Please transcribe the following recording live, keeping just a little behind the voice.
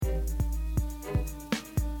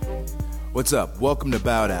What's up? Welcome to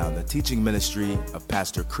Bow Down, the teaching ministry of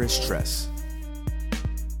Pastor Chris Tress.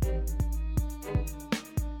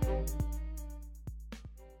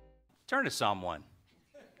 Turn to Psalm 1.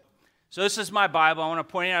 So this is my Bible. I want to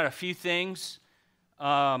point out a few things.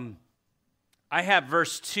 I have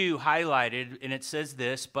verse 2 highlighted, and it says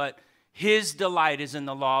this, but his delight is in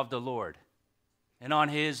the law of the Lord, and on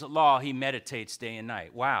his law he meditates day and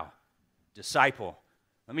night. Wow. Disciple.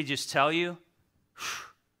 Let me just tell you,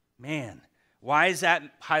 man, why is that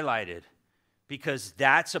highlighted? Because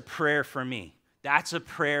that's a prayer for me. That's a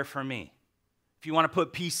prayer for me. If you want to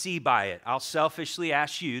put PC by it, I'll selfishly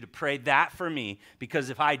ask you to pray that for me,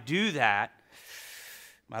 because if I do that,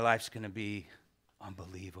 my life's going to be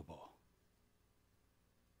unbelievable.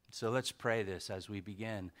 So let's pray this as we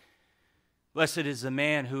begin. Blessed is the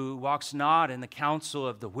man who walks not in the counsel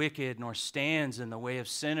of the wicked, nor stands in the way of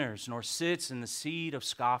sinners, nor sits in the seat of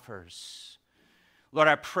scoffers. Lord,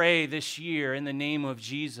 I pray this year in the name of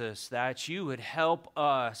Jesus that you would help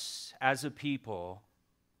us as a people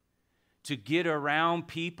to get around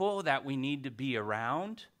people that we need to be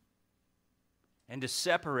around and to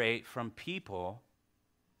separate from people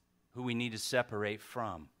who we need to separate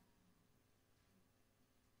from.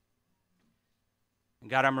 And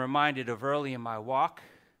God, I'm reminded of early in my walk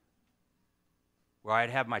where I'd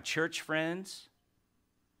have my church friends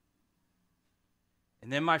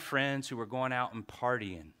and then my friends who were going out and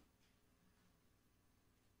partying.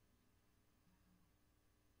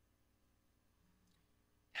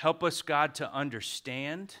 Help us, God, to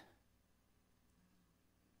understand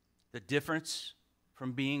the difference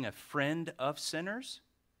from being a friend of sinners,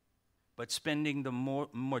 but spending the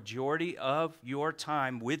majority of your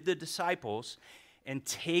time with the disciples and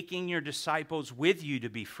taking your disciples with you to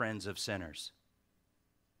be friends of sinners.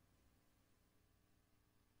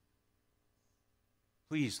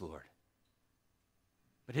 Please, Lord.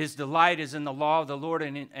 But his delight is in the law of the Lord,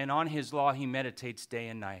 and on his law he meditates day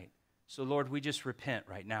and night. So, Lord, we just repent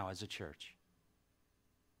right now as a church.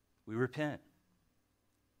 We repent.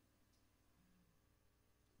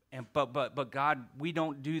 But God, we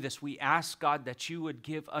don't do this. We ask, God, that you would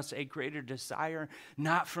give us a greater desire,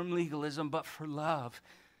 not from legalism, but for love,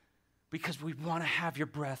 because we want to have your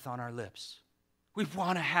breath on our lips. We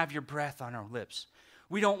want to have your breath on our lips.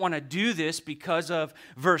 We don't want to do this because of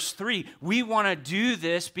verse 3. We want to do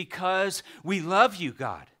this because we love you,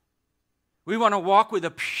 God. We want to walk with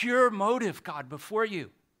a pure motive, God, before you.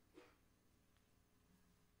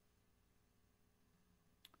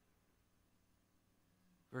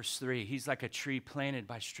 Verse 3, he's like a tree planted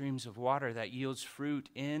by streams of water that yields fruit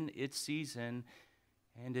in its season,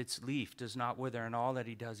 and its leaf does not wither, and all that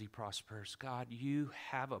he does, he prospers. God, you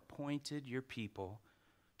have appointed your people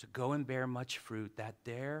to go and bear much fruit, that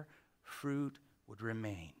their fruit would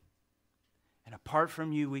remain. And apart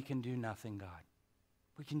from you, we can do nothing, God.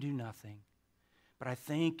 We can do nothing. But I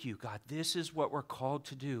thank you, God, this is what we're called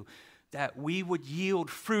to do, that we would yield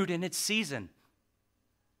fruit in its season.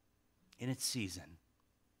 In its season.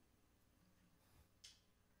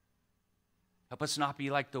 Help us not be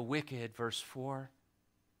like the wicked, verse 4,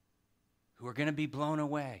 who are going to be blown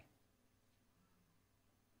away.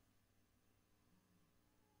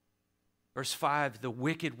 Verse 5, the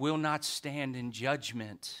wicked will not stand in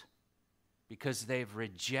judgment because they've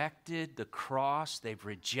rejected the cross, they've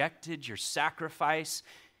rejected your sacrifice,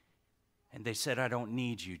 and they said, I don't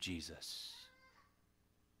need you, Jesus.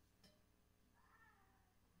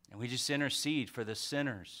 And we just intercede for the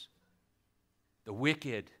sinners, the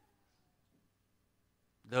wicked,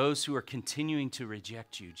 those who are continuing to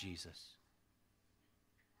reject you, Jesus.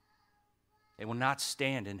 They will not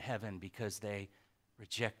stand in heaven because they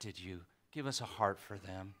rejected you. Give us a heart for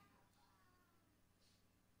them.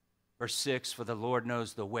 Verse 6, for the Lord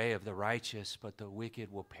knows the way of the righteous, but the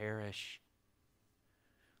wicked will perish.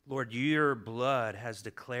 Lord, your blood has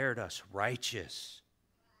declared us righteous.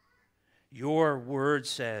 Your word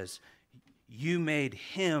says, you made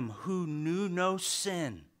him who knew no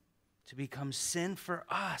sin to become sin for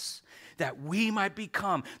us, that we might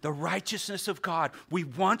become the righteousness of God. We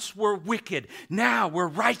once were wicked, now we're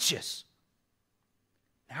righteous.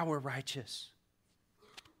 Now we're righteous.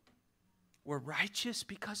 We're righteous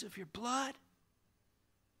because of your blood.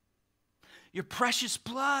 Your precious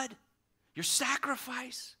blood. Your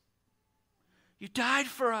sacrifice. You died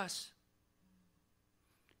for us.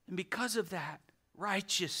 And because of that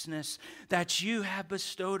righteousness that you have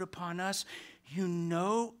bestowed upon us, you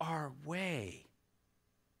know our way.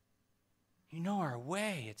 You know our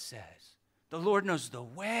way, it says. The Lord knows the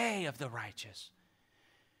way of the righteous.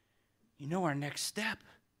 You know our next step.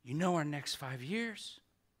 You know our next 5 years.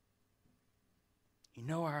 You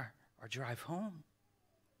know our drive home.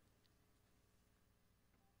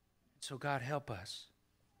 So God, help us.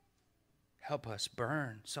 Help us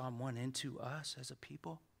burn Psalm 1 into us as a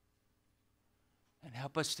people. And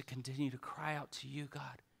help us to continue to cry out to you,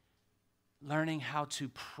 God. Learning how to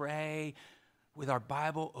pray with our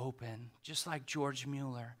Bible open, just like George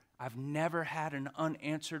Mueller. I've never had an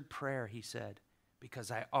unanswered prayer, he said, because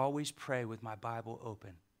I always pray with my Bible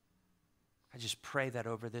open. I just pray that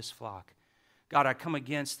over this flock. God, I come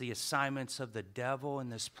against the assignments of the devil in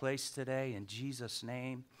this place today in Jesus'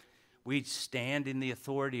 name. We stand in the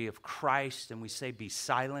authority of Christ and we say, be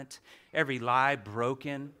silent. Every lie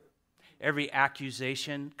broken, every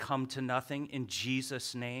accusation come to nothing in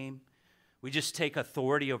Jesus' name. We just take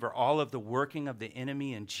authority over all of the working of the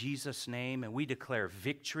enemy in Jesus' name, and we declare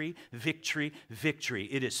victory, victory, victory.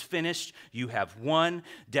 It is finished. You have won.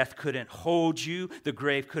 Death couldn't hold you. The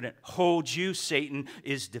grave couldn't hold you. Satan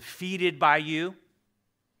is defeated by you.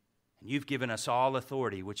 And you've given us all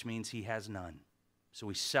authority, which means he has none. So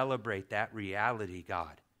we celebrate that reality,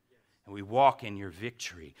 God. And we walk in your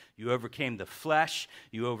victory. You overcame the flesh,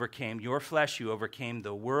 you overcame your flesh, you overcame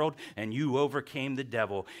the world, and you overcame the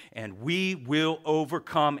devil. And we will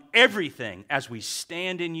overcome everything as we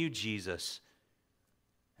stand in you, Jesus.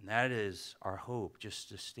 And that is our hope, just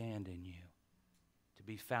to stand in you, to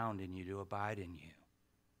be found in you, to abide in you.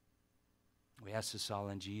 We ask this all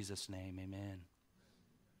in Jesus' name, amen.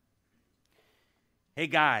 Hey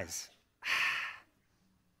guys,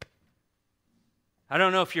 I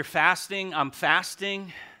don't know if you're fasting. I'm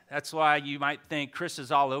fasting. That's why you might think Chris is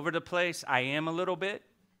all over the place. I am a little bit.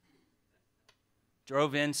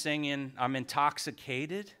 Drove in singing, I'm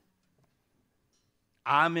intoxicated.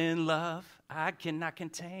 I'm in love. I cannot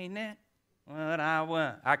contain it. What I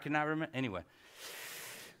want, I cannot remember. Anyway.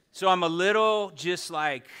 So I'm a little just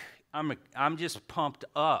like, I'm just pumped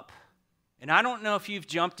up. And I don't know if you've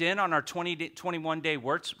jumped in on our 21-day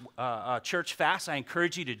church fast. I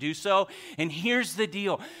encourage you to do so. And here's the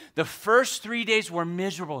deal. The first 3 days were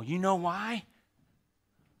miserable. You know why?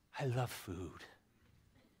 I love food.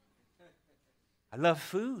 I love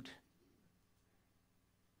food.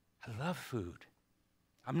 I love food.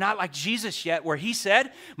 I'm not like Jesus yet, where he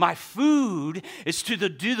said, my food is to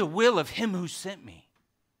do the will of him who sent me.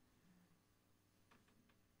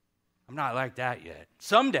 I'm not like that yet.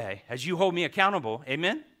 Someday, as you hold me accountable,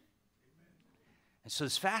 amen? And so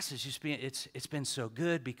this fast is just it's been so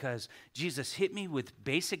good because Jesus hit me with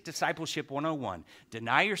basic discipleship 101.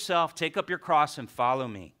 Deny yourself, take up your cross, and follow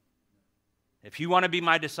me. If you want to be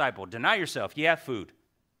my disciple, deny yourself. Yeah, food.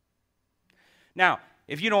 Now,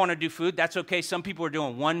 if you don't want to do food, that's okay. Some people are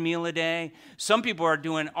doing one meal a day. Some people are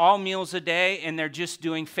doing all meals a day, and they're just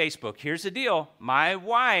doing Facebook. Here's the deal. My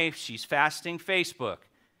wife, she's fasting Facebook.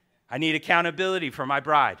 I need accountability for my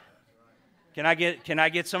bride. Can I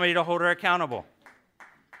get somebody to hold her accountable?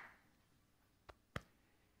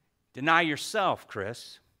 Deny yourself,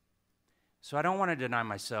 Chris. So I don't want to deny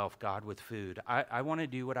myself, God, with food. I want to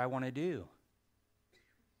do what I want to do.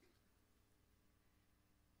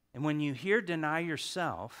 And when you hear deny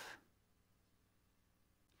yourself,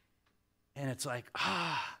 and it's like,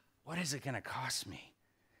 what is it going to cost me?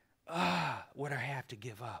 What do I have to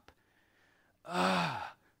give up?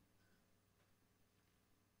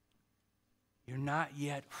 You're not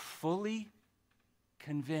yet fully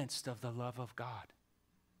convinced of the love of God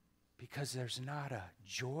because there's not a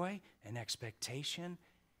joy, an expectation,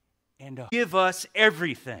 and a give us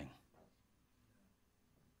everything.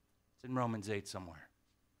 It's in Romans 8 somewhere.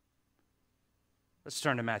 Let's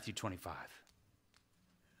turn to Matthew 25.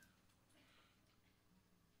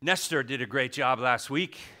 Nestor did a great job last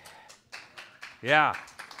week. Yeah,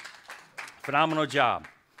 phenomenal job.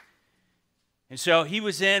 And so he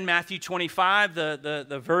was in Matthew 25,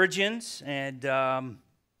 the virgins and the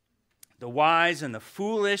wise and the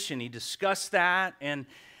foolish, and he discussed that. And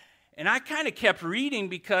I kind of kept reading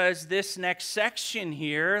because this next section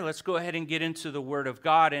here, let's go ahead and get into the Word of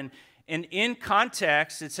God. And in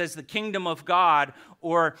context, it says the kingdom of God,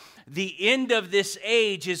 or the end of this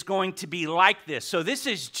age is going to be like this. So this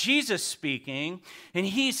is Jesus speaking, and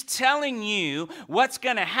he's telling you what's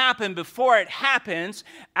going to happen before it happens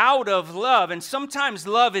out of love. And sometimes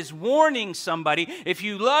love is warning somebody. If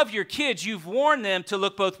you love your kids, you've warned them to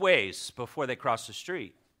look both ways before they cross the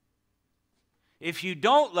street. If you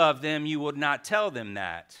don't love them, you would not tell them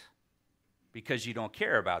that because you don't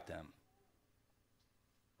care about them.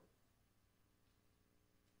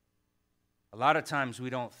 A lot of times we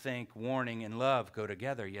don't think warning and love go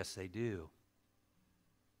together. Yes, they do.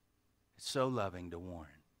 It's so loving to warn.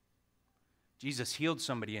 Jesus healed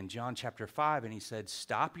somebody in John chapter 5, and he said,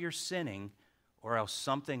 stop your sinning or else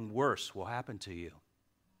something worse will happen to you.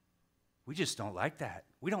 We just don't like that.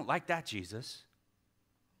 We don't like that, Jesus.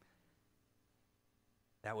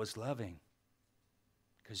 That was loving.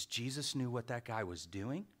 Because Jesus knew what that guy was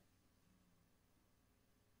doing.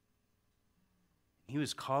 He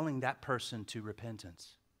was calling that person to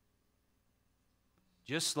repentance.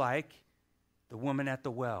 Just like the woman at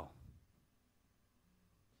the well.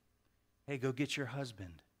 Hey, go get your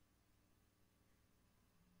husband.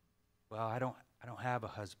 Well, I don't have a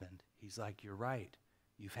husband. He's like, you're right.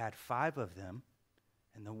 You've had 5 of them,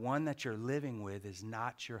 and the one that you're living with is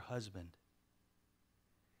not your husband.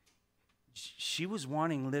 She was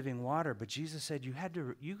wanting living water, but Jesus said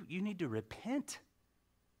you need to repent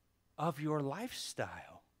of your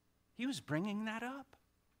lifestyle. He was bringing that up.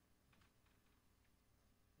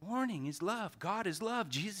 Warning is love. God is love.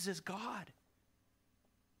 Jesus is God.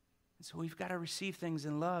 And so we've got to receive things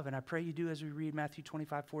in love, and I pray you do as we read Matthew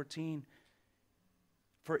 25:14.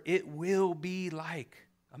 For it will be like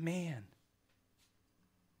a man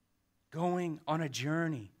going on a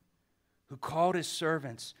journey who called his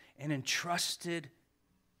servants and entrusted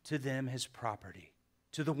to them his property.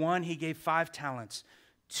 To the one he gave 5 talents,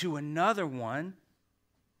 to another one,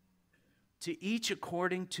 to each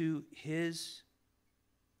according to his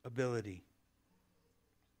ability.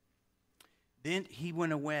 Then he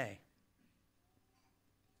went away.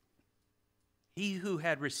 He who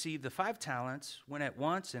had received the 5 talents went at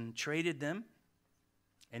once and traded them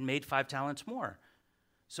and made 5 talents more.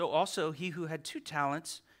 So also he who had 2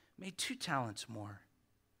 talents made 2 talents more.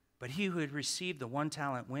 But he who had received the 1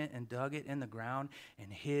 talent went and dug it in the ground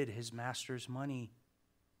and hid his master's money.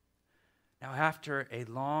 Now after a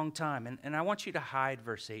long time, and I want you to hide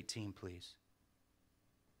verse 18, please.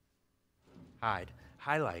 Hide.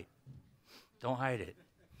 Highlight. Don't hide it.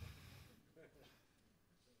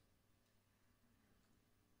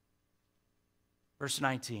 Verse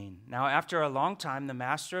 19, now after a long time, the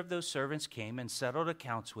master of those servants came and settled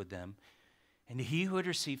accounts with them. And he who had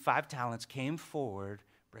received 5 talents came forward,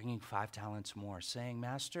 bringing 5 talents more, saying,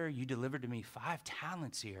 Master, you delivered to me 5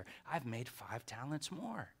 talents here. I've made 5 talents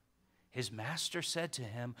more. His master said to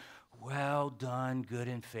him, well done, good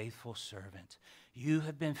and faithful servant. You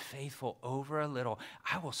have been faithful over a little.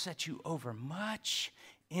 I will set you over much.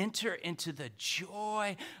 Enter into the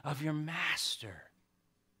joy of your master.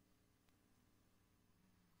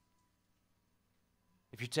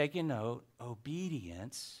 If you're taking note,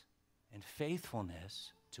 obedience and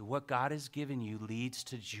faithfulness to what God has given you leads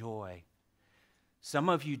to joy. Some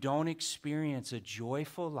of you don't experience a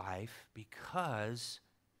joyful life because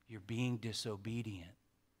you're being disobedient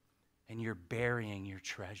and you're burying your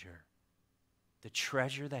treasure, the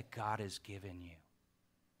treasure that God has given you.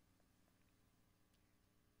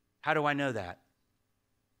 How do I know that?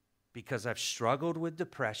 Because I've struggled with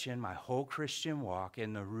depression my whole Christian walk,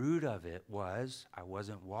 and the root of it was I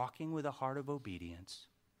wasn't walking with a heart of obedience,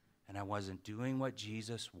 and I wasn't doing what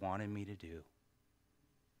Jesus wanted me to do.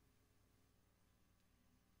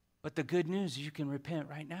 But the good news is you can repent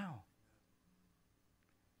right now.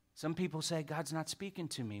 Some people say, God's not speaking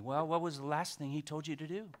to me. Well, what was the last thing he told you to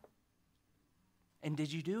do? And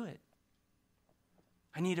did you do it?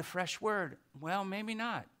 I need a fresh word. Well, maybe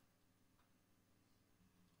not.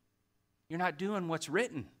 You're not doing what's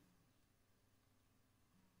written.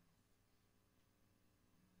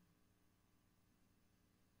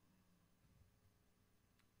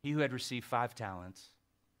 He who had received 5 talents.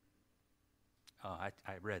 Oh, I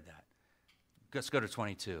read that. Let's go to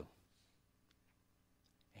 22.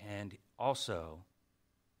 And he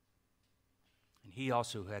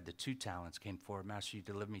also who had the 2 talents came forward. Master, you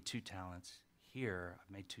delivered me 2 talents. Here,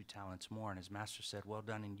 I've made 2 talents more. And his master said, well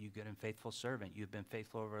done, and you good and faithful servant. You've been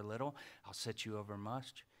faithful over a little. I'll set you over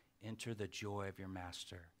much. Enter the joy of your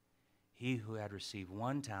master. He who had received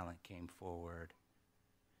 1 talent came forward.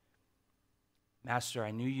 Master,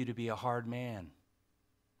 I knew you to be a hard man,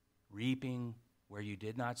 reaping where you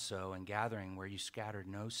did not sow and gathering where you scattered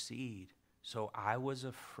no seed. So I was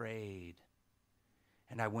afraid,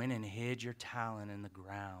 and I went and hid your talent in the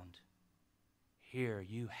ground. Here,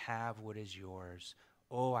 you have what is yours.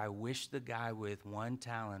 Oh, I wish the guy with 1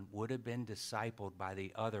 talent would have been discipled by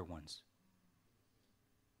the other ones.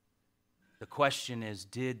 The question is,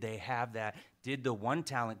 did they have that? Did the 1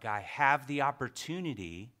 talent guy have the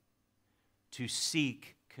opportunity to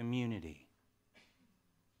seek community?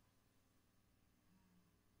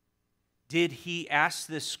 Did he ask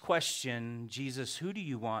this question, Jesus, who do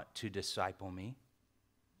you want to disciple me?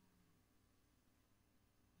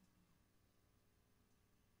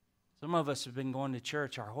 Some of us have been going to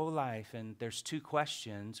church our whole life, and there's 2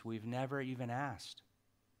 questions we've never even asked.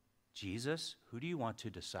 Jesus, who do you want to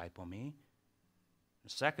disciple me? The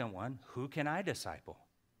second one, who can I disciple?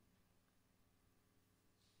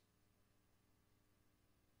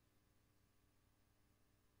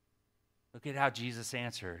 Look at how Jesus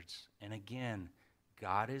answers. And again,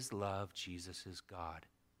 God is love, Jesus is God.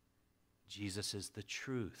 Jesus is the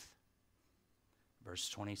truth. Verse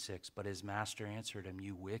 26, but his master answered him,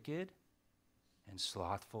 you wicked and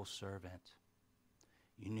slothful servant.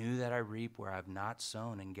 You knew that I reap where I have not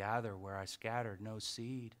sown and gather where I scattered no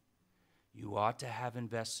seed. You ought to have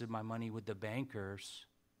invested my money with the bankers.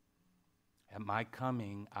 At my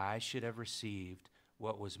coming, I should have received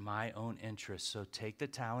what was my own interest. So take the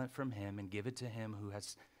talent from him and give it to him who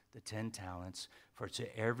has the 10 talents. For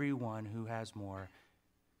to everyone who has more,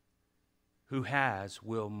 who has,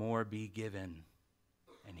 will more be given,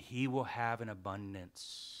 and he will have an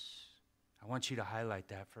abundance. I want you to highlight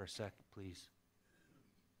that for a second, please.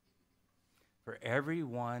 For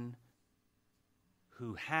everyone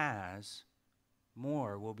who has,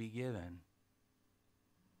 more will be given.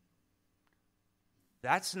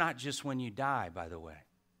 That's not just when you die, by the way.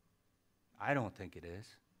 I don't think it is.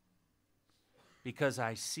 Because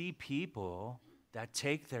I see people that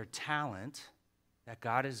take their talent that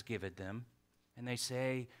God has given them, and they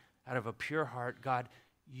say out of a pure heart, God,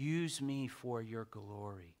 use me for your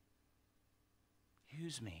glory.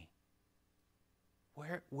 Use me.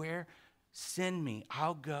 Where, send me,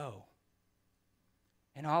 I'll go.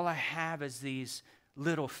 And all I have is these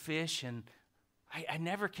little fish, and I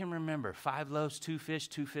never can remember. 5 loaves, 2 fish,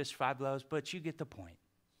 2 fish, 5 loaves, but you get the point.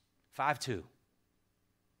 5'2".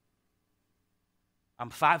 I'm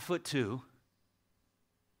 5'2".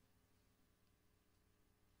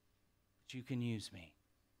 But you can use me.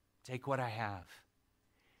 Take what I have.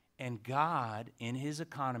 And God, in his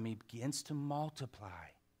economy, begins to multiply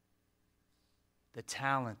the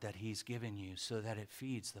talent that he's given you so that it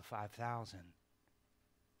feeds the 5,000.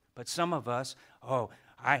 But some of us,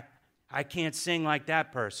 I can't sing like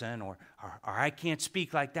that person, or I can't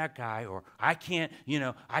speak like that guy, or I can't.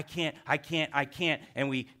 And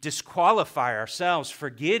we disqualify ourselves,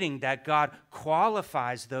 forgetting that God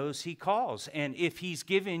qualifies those he calls. And if he's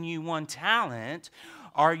given you one talent,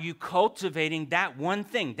 are you cultivating that one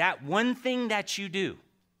thing that you do?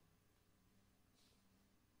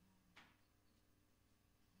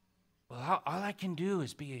 Well, all I can do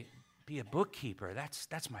is be a bookkeeper.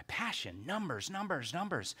 That's my passion. Numbers.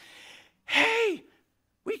 Hey,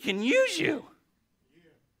 we can use you.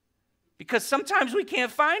 Because sometimes we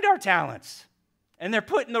can't find our talents. And they're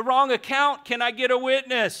put in the wrong account. Can I get a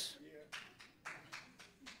witness?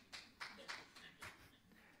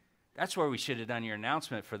 That's where we should have done your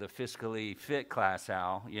announcement for the fiscally fit class,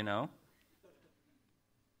 Al,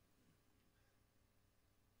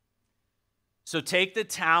 So take the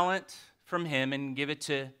talent from him and give it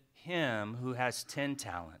to him who has 10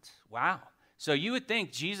 talents. Wow. So you would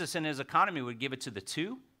think Jesus in his economy would give it to the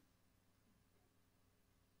 2?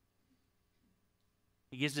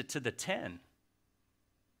 He gives it to the 10.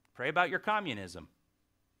 Pray about your communism.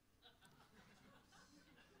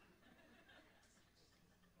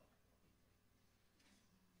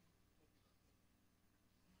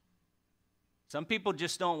 Some people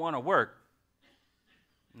just don't want to work.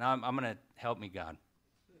 Now I'm going to help me, God.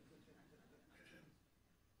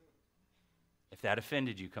 If that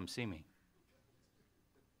offended you, come see me.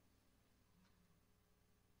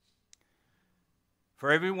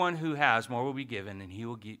 For everyone who has, more will be given, and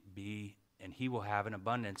he will have an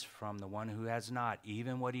abundance. From the one who has not,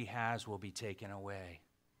 even what he has will be taken away.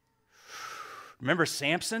 Remember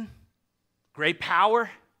Samson? Great power,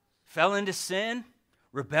 fell into sin,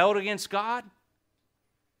 rebelled against God.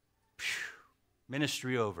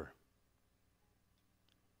 Ministry over.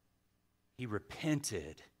 He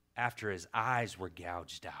repented after his eyes were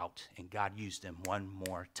gouged out, and God used him one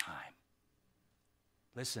more time.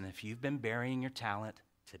 Listen, if you've been burying your talent,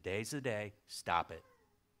 today's the day. Stop it.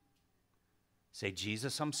 Say,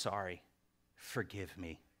 Jesus, I'm sorry. Forgive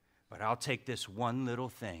me. But I'll take this one little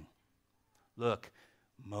thing. Look,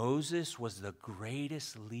 Moses was the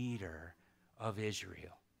greatest leader of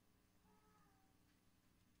Israel.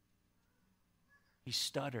 He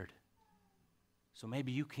stuttered. So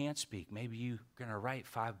maybe you can't speak. Maybe you're going to write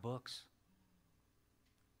 5 books.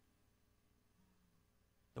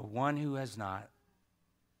 The one who has not,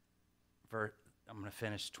 I'm going to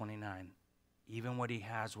finish 29. Even what he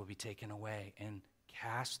has will be taken away, and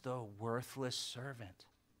cast the worthless servant.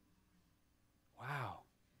 Wow.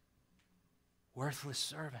 Worthless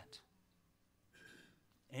servant.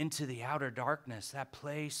 Into the outer darkness, that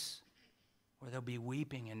place where there'll be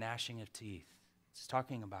weeping and gnashing of teeth. It's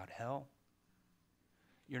talking about hell.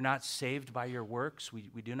 You're not saved by your works.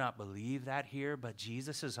 We do not believe that here, but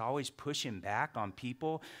Jesus is always pushing back on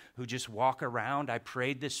people who just walk around. I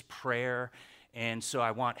prayed this prayer, and so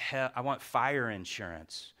I want fire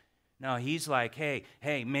insurance. No, he's like, hey,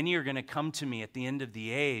 many are going to come to me at the end of the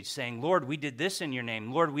age saying, Lord, we did this in your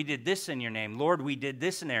name. Lord, we did this in your name. Lord, we did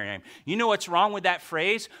this in their name. You know what's wrong with that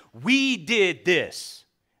phrase? We did this.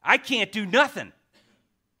 I can't do nothing.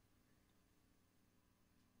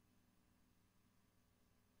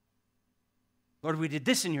 Lord, we did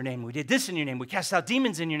this in your name. We did this in your name. We cast out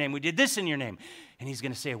demons in your name. We did this in your name. And he's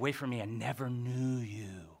going to say, away from me, I never knew you.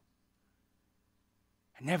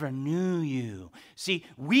 I never knew you. See,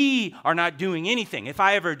 we are not doing anything. If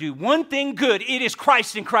I ever do one thing good, it is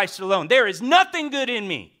Christ and Christ alone. There is nothing good in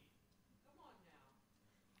me.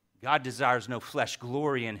 God desires no flesh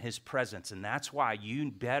glory in his presence, and that's why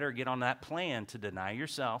you better get on that plan to deny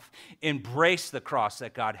yourself, embrace the cross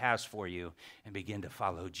that God has for you, and begin to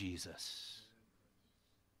follow Jesus.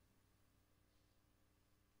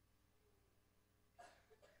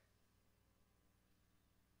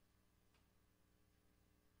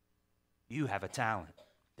 You have a talent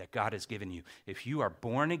that God has given you. If you are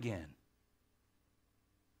born again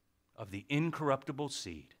of the incorruptible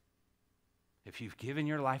seed, if you've given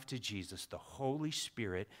your life to Jesus, the Holy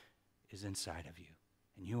Spirit is inside of you.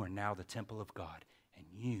 And you are now the temple of God. And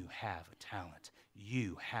you have a talent.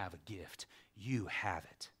 You have a gift. You have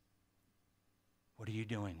it. What are you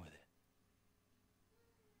doing with it?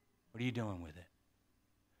 What are you doing with it?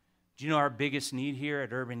 Do you know our biggest need here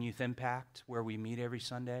at Urban Youth Impact, where we meet every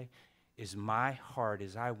Sunday, is my heart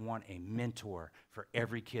is I want a mentor for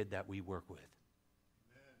every kid that we work with.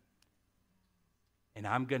 Amen. And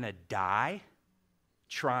I'm going to die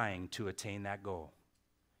trying to attain that goal.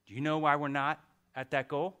 Do you know why we're not at that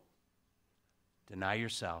goal? Deny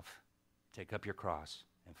yourself, take up your cross,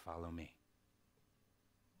 and follow me.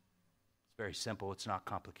 It's very simple. It's not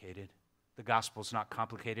complicated. The gospel's not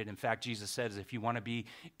complicated. In fact, Jesus says if you want to be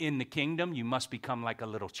in the kingdom, you must become like a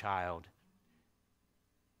little child.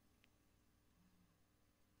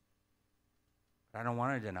 I don't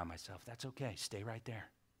want to deny myself. That's okay. Stay right there.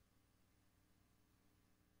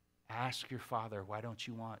 Ask your Father, why don't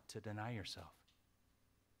you want to deny yourself?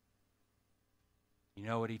 You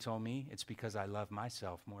know what he told me? It's because I love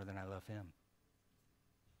myself more than I love him.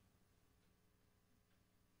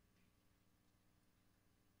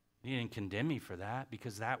 He didn't condemn me for that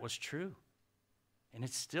because that was true. And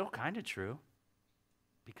it's still kind of true.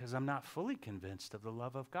 Because I'm not fully convinced of the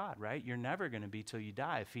love of God, right? You're never going to be till you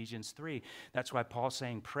die. Ephesians 3. That's why Paul's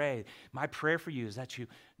saying, pray. My prayer for you is that you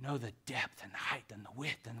know the depth and the height and the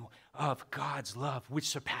width of God's love, which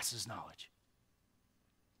surpasses knowledge.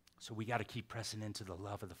 So we got to keep pressing into the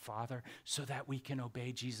love of the Father so that we can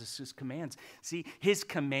obey Jesus' commands. See, his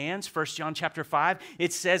commands, 1 John chapter 5,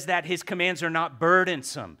 it says that his commands are not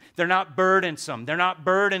burdensome. They're not burdensome. They're not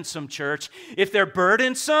burdensome, church. If they're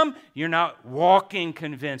burdensome, you're not walking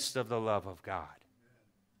convinced of the love of God.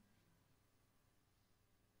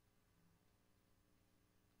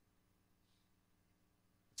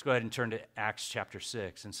 Let's go ahead and turn to Acts chapter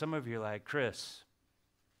 6. And some of you are like, Chris,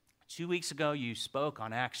 2 weeks ago, you spoke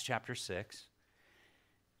on Acts chapter 6.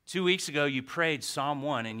 2 weeks ago, you prayed Psalm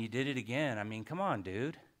 1, and you did it again. I mean, come on,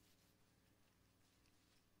 dude.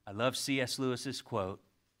 I love C.S. Lewis's quote,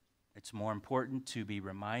 it's more important to be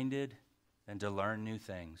reminded than to learn new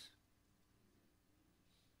things.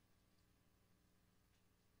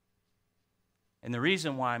 And the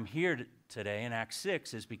reason why I'm here today in Acts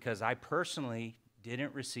 6 is because I personally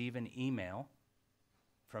didn't receive an email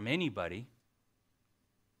from anybody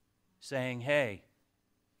saying, hey,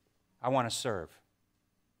 I want to serve.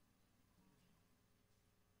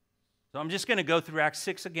 So I'm just going to go through Acts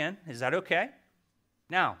 6 again. Is that okay?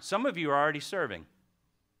 Now, some of you are already serving.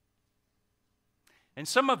 And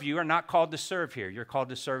some of you are not called to serve here. You're called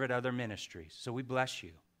to serve at other ministries. So we bless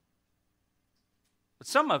you. But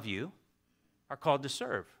some of you are called to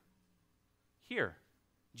serve here.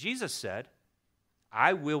 Jesus said,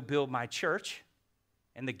 I will build my church,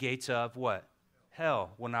 and the gates of what?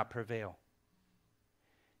 Hell will not prevail.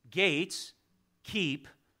 Gates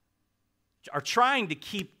are trying to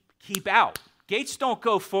keep out. Gates don't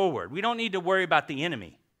go forward. We don't need to worry about the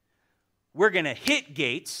enemy. We're going to hit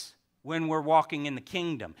gates when we're walking in the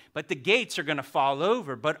kingdom. But the gates are going to fall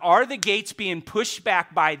over. But are the gates being pushed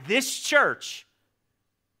back by this church?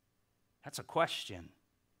 That's a question.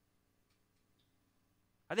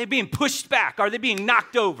 Are they being pushed back? Are they being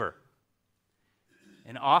knocked over?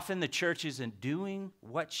 And often the church isn't doing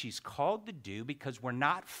what she's called to do because we're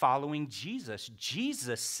not following Jesus.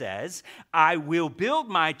 Jesus says, I will build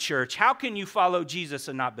my church. How can you follow Jesus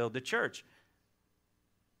and not build the church?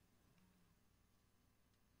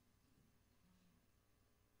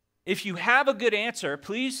 If you have a good answer,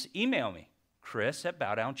 please email me,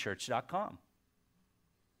 chris@bowdownchurch.com.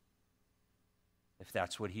 if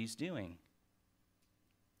that's what he's doing.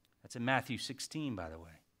 That's in Matthew 16, by the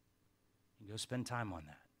way. You can go spend time on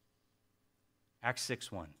that. Acts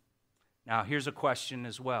 6:1. Now, here's a question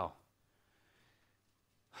as well.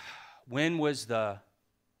 When was the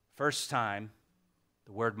first time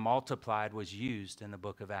the word multiplied was used in the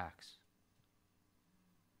book of Acts?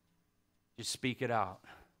 Just speak it out.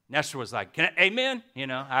 Nestor was like, amen? You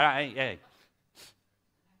know, hey.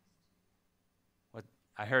 What,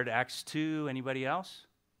 I heard Acts 2. Anybody else?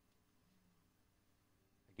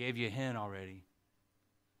 I gave you a hint already.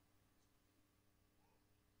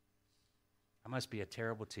 I must be a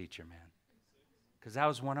terrible teacher, man. Because that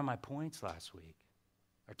was one of my points last week,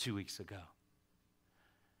 or 2 weeks ago.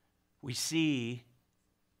 We see,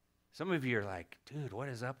 some of you are like, dude, what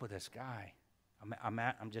is up with this guy?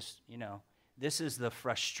 I'm just, you know, this is the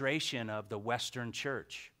frustration of the Western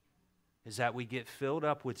church, is that we get filled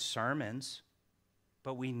up with sermons,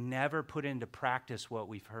 but we never put into practice what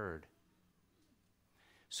we've heard.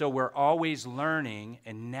 So we're always learning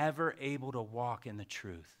and never able to walk in the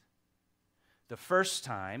truth. The first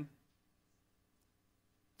time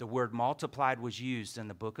the word multiplied was used in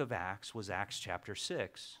the book of Acts was Acts chapter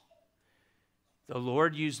 6. The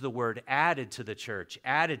Lord used the word added to the church,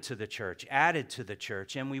 added to the church, added to the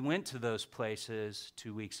church, and we went to those places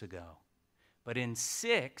 2 weeks ago. But in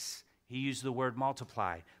 6, he used the word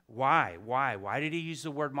multiply. Why? Why did he use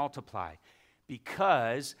the word multiply?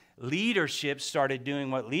 Because leadership started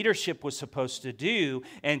doing what leadership was supposed to do,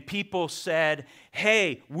 and people said,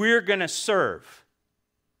 hey, we're going to serve.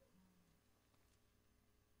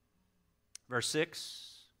 Verse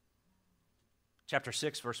 6, chapter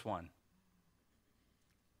 6, verse 1.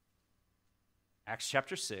 Acts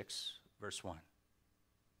chapter 6, verse 1.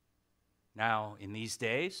 Now, in these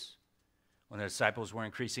days, when the disciples were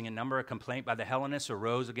increasing in number, a complaint by the Hellenists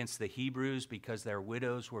arose against the Hebrews because their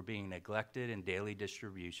widows were being neglected in daily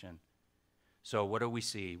distribution. So what do we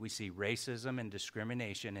see? We see racism and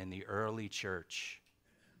discrimination in the early church.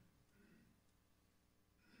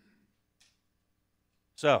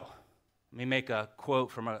 So, let me make a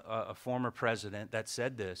quote from a former president that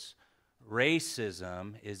said this: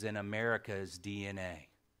 racism is in America's DNA.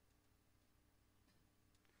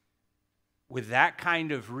 With that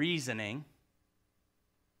kind of reasoning,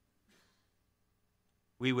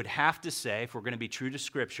 we would have to say, if we're going to be true to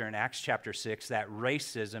Scripture in Acts chapter 6, that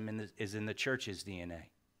racism is in the church's DNA.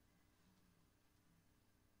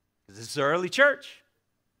 Because this is the early church.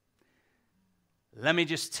 Let me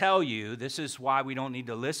just tell you, this is why we don't need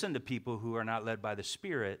to listen to people who are not led by the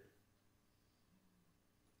Spirit.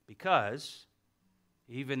 Because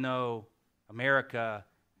even though America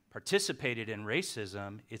participated in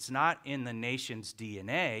racism, it's not in the nation's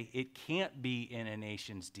DNA. It can't be in a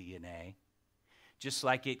nation's DNA. Just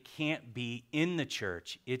like it can't be in the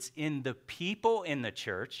church. It's in the people in the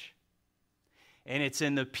church, and it's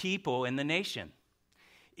in the people in the nation.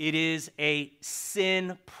 It is a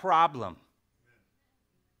sin problem.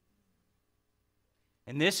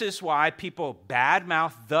 And this is why people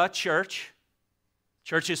badmouth the church.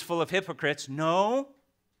 Church is full of hypocrites. No.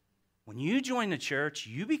 When you join the church,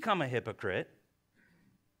 you become a hypocrite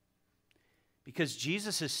because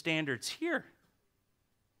Jesus' standard's here.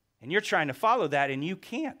 And you're trying to follow that, and you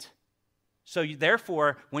can't. So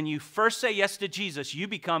therefore, when you first say yes to Jesus, you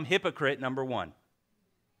become hypocrite number one.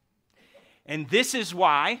 And this is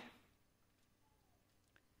why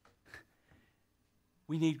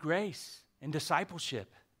we need grace and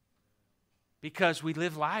discipleship, because we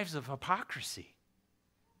live lives of hypocrisy.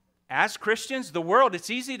 As Christians, the world, it's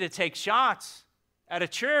easy to take shots at a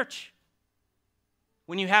church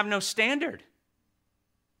when you have no standard.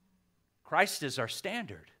 Christ is our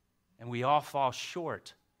standard, and we all fall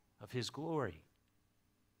short of his glory.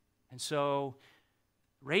 And so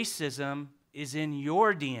racism is in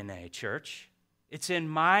your DNA, church. It's in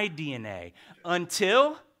my DNA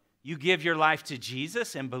until you give your life to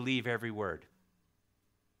Jesus and believe every word.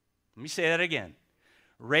 Let me say that again.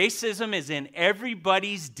 Racism is in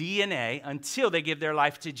everybody's DNA until they give their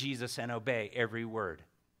life to Jesus and obey every word.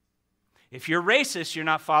 If you're racist, you're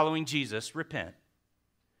not following Jesus, repent.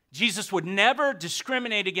 Jesus would never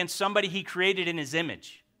discriminate against somebody he created in his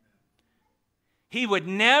image. He would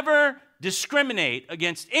never discriminate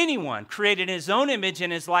against anyone created in his own image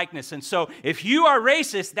and his likeness. And so if you are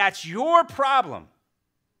racist, that's your problem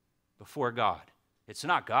before God. It's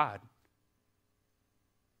not God.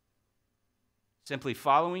 Simply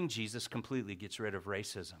following Jesus completely gets rid of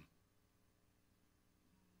racism.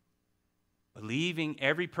 Believing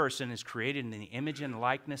every person is created in the image and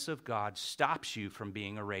likeness of God stops you from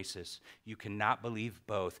being a racist. You cannot believe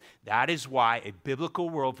both. That is why a biblical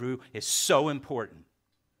worldview is so important.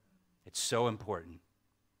 It's so important.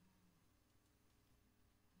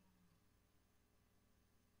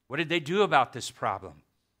 What did they do about this problem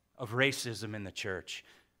of racism in the church?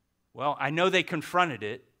 Well, I know they confronted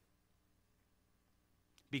it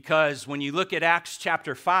because when you look at Acts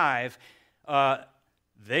chapter 5,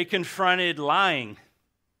 they confronted lying,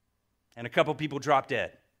 and a couple people dropped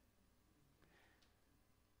dead.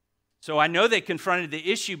 So I know they confronted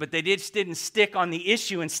the issue, but they just didn't stick on the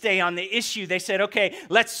issue and stay on the issue. They said, okay,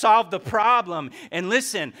 let's solve the problem. And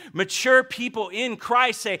listen, mature people in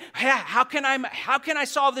Christ say, how can I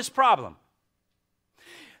solve this problem?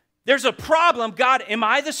 There's a problem. God, am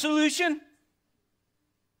I the solution?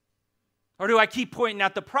 Or do I keep pointing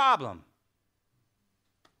out the problem?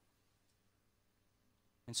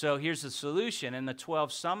 And so here's the solution. And the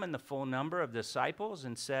 12 summoned the full number of disciples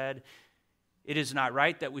and said, it is not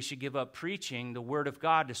right that we should give up preaching the word of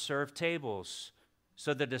God to serve tables.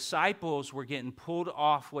 So the disciples were getting pulled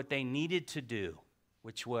off what they needed to do,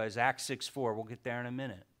 which was Acts 6:4. We'll get there in a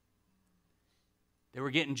minute. They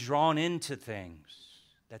were getting drawn into things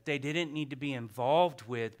that they didn't need to be involved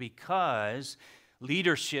with because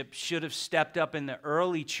leadership should have stepped up in the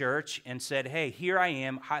early church and said, hey, here I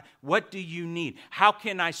am. What do you need? How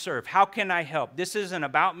can I serve? How can I help? This isn't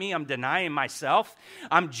about me. I'm denying myself.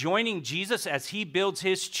 I'm joining Jesus as he builds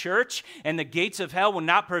his church, and the gates of hell will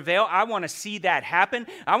not prevail. I want to see that happen.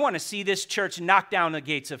 I want to see this church knock down the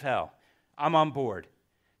gates of hell. I'm on board.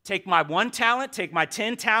 Take my 1 talent, take my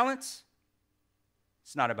 10 talents.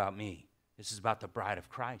 It's not about me. This is about the bride of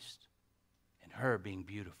Christ and her being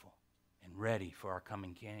beautiful and ready for our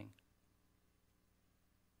coming King.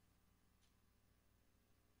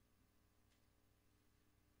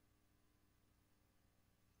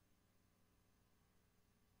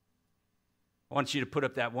 I want you to put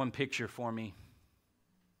up that one picture for me,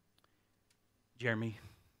 Jeremy,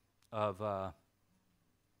 of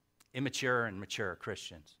immature and mature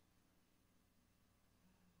Christians.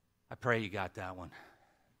 I pray you got that one.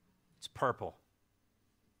 It's purple.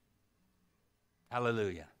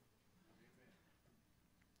 Hallelujah.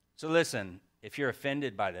 So listen, if you're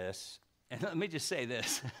offended by this, and let me just say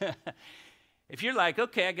this. If you're like,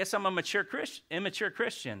 okay, I guess I'm a immature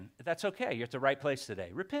Christian, that's okay. You're at the right place today.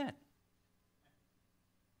 Repent.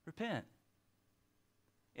 Repent.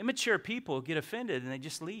 Immature people get offended and they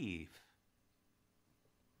just leave.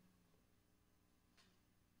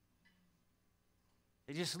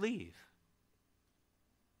 They just leave.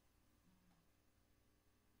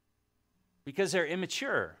 Because they're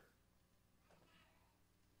immature.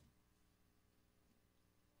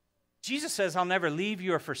 Jesus says, I'll never leave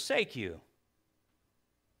you or forsake you.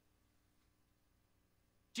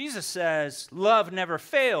 Jesus says, love never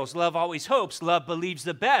fails. Love always hopes. Love believes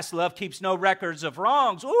the best. Love keeps no records of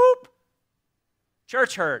wrongs. Whoop!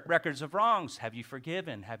 Church hurt, records of wrongs. Have you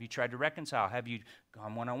forgiven? Have you tried to reconcile? Have you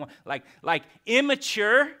gone one-on-one? Like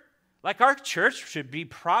immature, like our church should be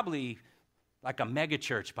probably like a mega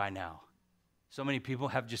church by now. So many people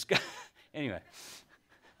have just got, anyway,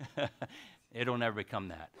 it'll never become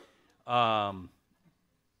that.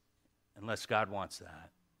 Unless God wants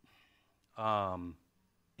that.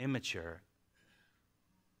 Immature.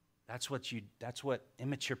 That's what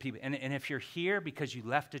immature people, and if you're here because you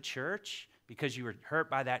left a church, because you were hurt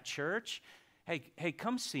by that church, hey,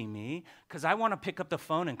 come see me, because I want to pick up the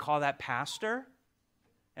phone and call that pastor,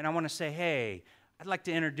 and I want to say, hey, I'd like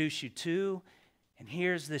to introduce you to, and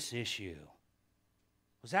here's this issue.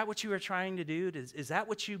 Was that what you were trying to do? Is that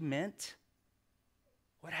what you meant?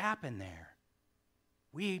 What happened there?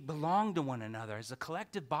 We belong to one another as a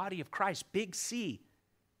collective body of Christ, big C,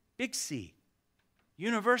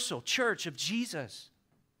 universal church of Jesus.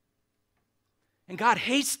 And God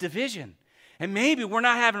hates division. And maybe we're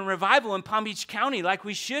not having revival in Palm Beach County like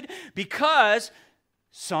we should because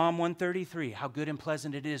Psalm 133, how good and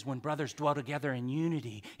pleasant it is when brothers dwell together in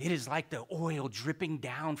unity. It is like the oil dripping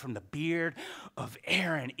down from the beard of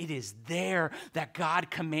Aaron. It is there that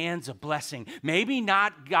God commands a blessing. Maybe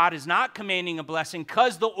not, God is not commanding a blessing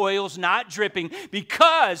because the oil's not dripping,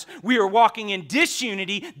 because we are walking in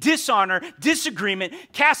disunity, dishonor, disagreement,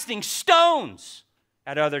 casting stones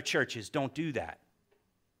at other churches. Don't do that.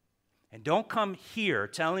 And don't come here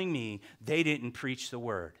telling me they didn't preach the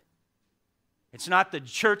word. It's not the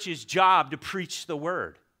church's job to preach the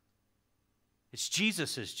word. It's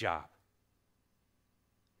Jesus' job.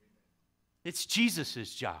 It's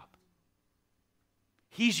Jesus' job.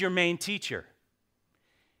 He's your main teacher.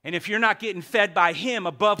 And if you're not getting fed by him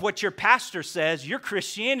above what your pastor says, your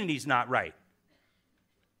Christianity's not right.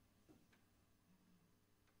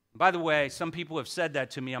 By the way, some people have said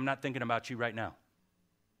that to me. I'm not thinking about you right now.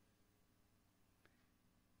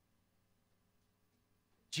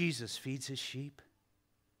 Jesus feeds his sheep.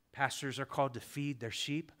 Pastors are called to feed their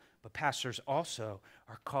sheep, but pastors also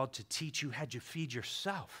are called to teach you how to feed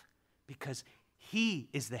yourself, because he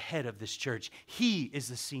is the head of this church. He is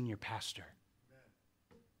the senior pastor.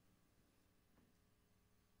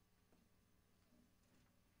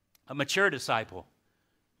 A mature disciple.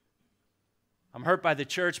 I'm hurt by the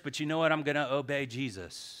church, but you know what? I'm going to obey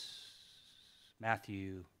Jesus.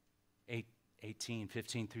 Matthew 18,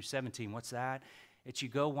 15 through 17. What's that? It's you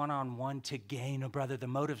go one-on-one to gain a brother. The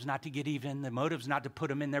motive's not to get even. The motive's not to put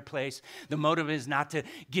them in their place. The motive is not to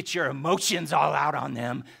get your emotions all out on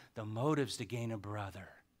them. The motive's to gain a brother.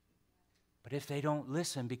 But if they don't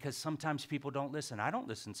listen, because sometimes people don't listen. I don't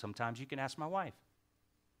listen sometimes. You can ask my wife.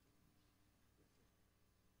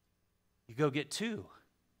 You go get two,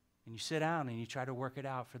 and you sit down and you try to work it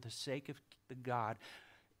out for the sake of the God,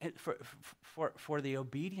 and for the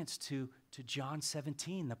obedience to John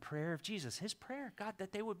 17, the prayer of Jesus. His prayer, God,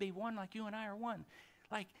 that they would be one like you and I are one.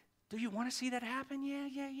 Like, do you want to see that happen?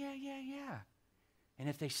 Yeah. And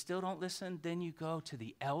if they still don't listen, then you go to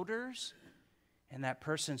the elders, and that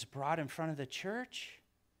person's brought in front of the church,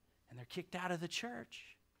 and they're kicked out of the church.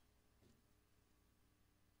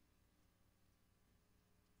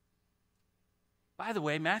 By the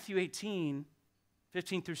way, Matthew 18,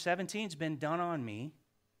 15 through 17 has been done on me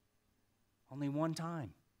only one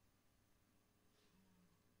time.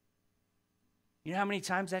 You know how many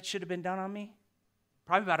times that should have been done on me?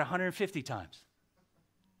 Probably about 150 times.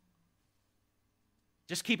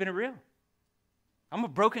 Just keeping it real. I'm a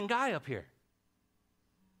broken guy up here.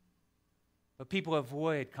 But people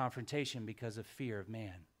avoid confrontation because of fear of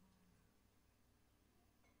man.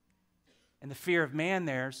 And the fear of man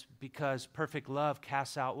there's because perfect love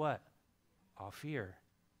casts out what? All fear.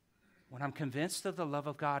 When I'm convinced of the love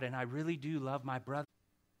of God and I really do love my brother,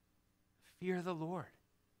 fear the Lord.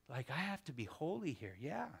 Like, I have to be holy here.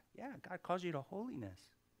 Yeah, God calls you to holiness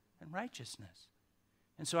and righteousness.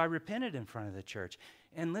 And so I repented in front of the church.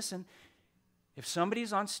 And listen, if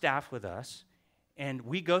somebody's on staff with us and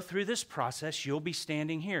we go through this process, you'll be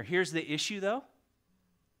standing here. Here's the issue, though.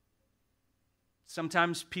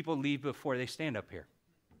 Sometimes people leave before they stand up here.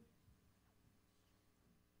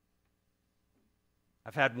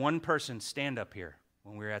 I've had one person stand up here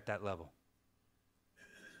when we were at that level.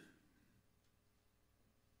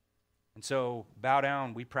 And so, bow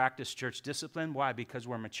down, we practice church discipline. Why? Because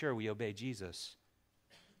we're mature, we obey Jesus.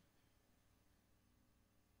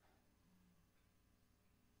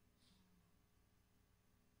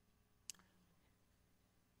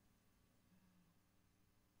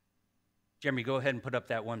 Jeremy, go ahead and put up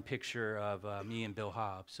that one picture of me and Bill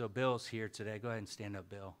Hobbs. So Bill's here today. Go ahead and stand up,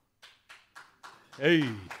 Bill. Hey.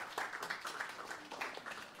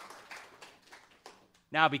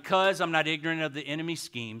 Now, because I'm not ignorant of the enemy's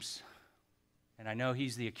schemes, and I know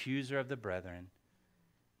he's the accuser of the brethren,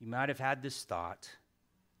 you might have had this thought.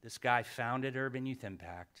 This guy founded Urban Youth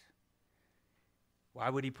Impact. Why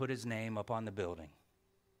would he put his name up on the building?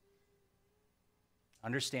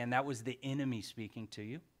 Understand, that was the enemy speaking to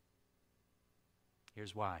you.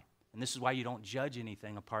 Here's why. And this is why you don't judge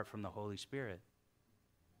anything apart from the Holy Spirit.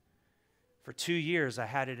 For 2 years, I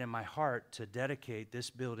had it in my heart to dedicate this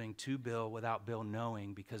building to Bill without Bill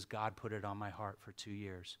knowing, because God put it on my heart for 2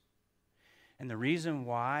 years. And the reason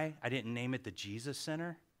why I didn't name it the Jesus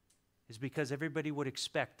Center is because everybody would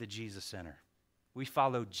expect the Jesus Center. We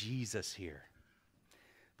follow Jesus here.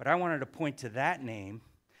 But I wanted to point to that name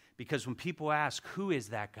because when people ask, who is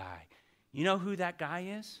that guy? You know who that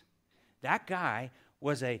guy is? That guy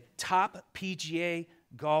was a top PGA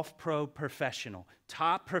golf pro professional,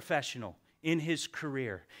 top professional in his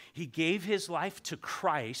career. He gave his life to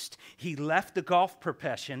Christ. He left the golf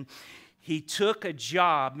profession. He took a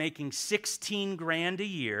job making $16,000 a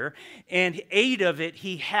year, and 8 of it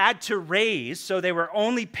he had to raise, so they were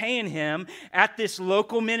only paying him at this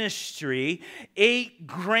local ministry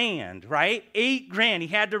 $8,000, right? $8,000. He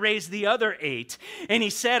had to raise the other 8. And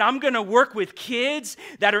he said, I'm going to work with kids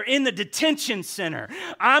that are in the detention center.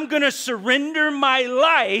 I'm going to surrender my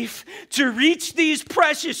life to reach these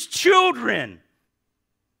precious children.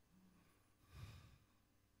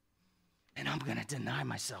 And I'm going to deny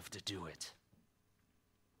myself to do it.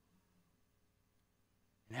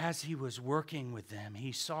 And as he was working with them,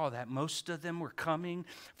 he saw that most of them were coming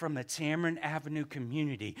from the Tamarind Avenue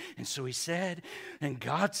community. And so he said, and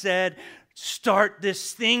God said, start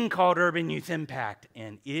this thing called Urban Youth Impact.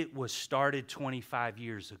 And it was started 25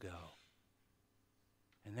 years ago.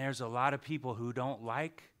 And there's a lot of people who don't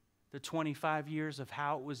like the 25 years of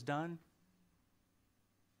how it was done,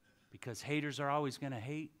 because haters are always going to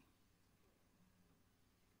hate.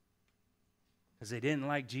 Because they didn't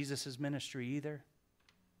like Jesus' ministry either.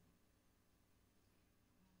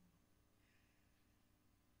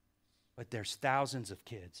 But there's thousands of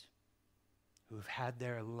kids who have had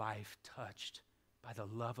their life touched by the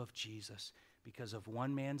love of Jesus because of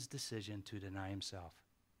one man's decision to deny himself.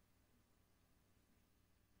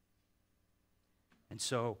 And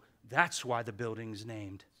so that's why the building's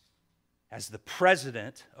named. As the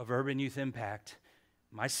president of Urban Youth Impact,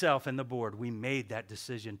 myself and the board, we made that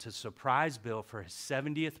decision to surprise Bill for his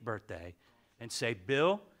 70th birthday and say,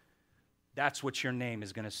 Bill, that's what your name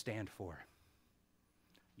is going to stand for.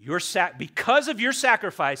 Because of your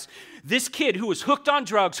sacrifice, this kid who was hooked on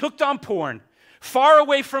drugs, hooked on porn, far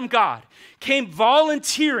away from God, came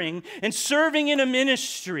volunteering and serving in a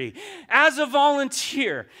ministry as a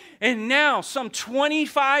volunteer. And now, some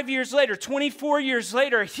 25 years later, 24 years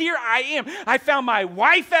later, here I am. I found my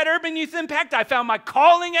wife at Urban Youth Impact. I found my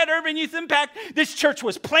calling at Urban Youth Impact. This church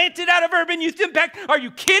was planted out of Urban Youth Impact. Are you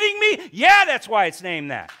kidding me? Yeah, that's why it's named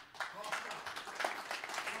that.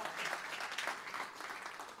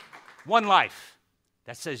 One life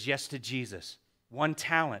that says yes to Jesus. One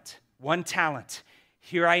talent.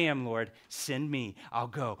 Here I am, Lord. Send me. I'll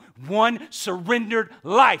go. One surrendered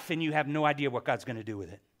life, and you have no idea what God's going to do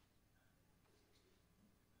with it.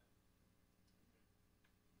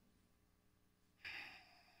 I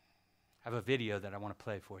have a video that I want to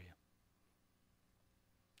play for you.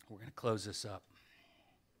 We're going to close this up.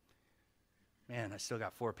 Man, I still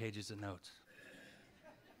got 4 pages of notes.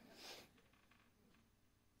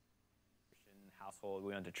 Household.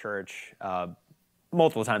 We went to church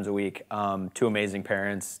multiple times a week. 2 amazing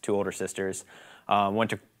parents, 2 older sisters. Went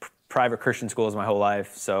to private Christian schools my whole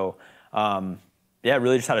life. So,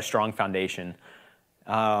 really just had a strong foundation.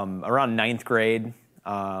 Around 9th grade,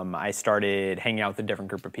 I started hanging out with a different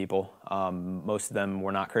group of people. Most of them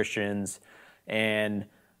were not Christians, and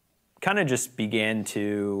kind of just began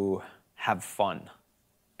to have fun,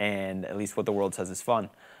 and at least what the world says is fun.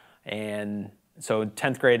 And so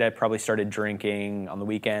 10th grade, I probably started drinking on the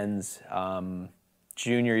weekends.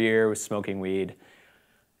 Junior year was smoking weed.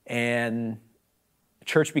 And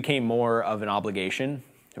church became more of an obligation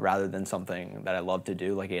rather than something that I loved to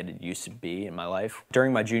do like it used to be in my life.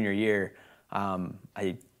 During my junior year,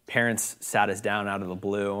 parents sat us down out of the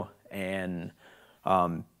blue and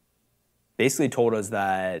basically told us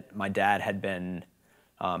that my dad had been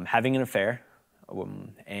having an affair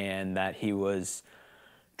and that he was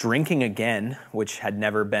drinking again, which had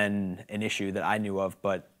never been an issue that I knew of,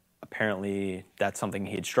 but apparently that's something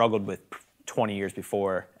he had struggled with 20 years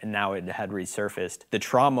before, and now it had resurfaced. The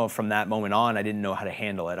trauma from that moment on, I didn't know how to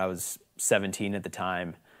handle it. I was 17 at the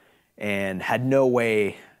time and had no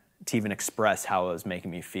way to even express how it was making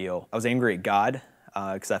me feel. I was angry at God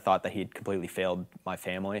because I thought that he'd completely failed my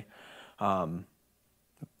family.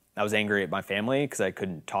 I was angry at my family because I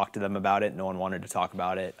couldn't talk to them about it. No one wanted to talk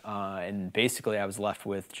about it. And basically I was left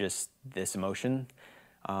with just this emotion.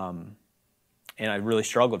 And I really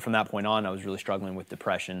struggled. From that point on, I was really struggling with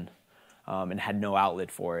depression and had no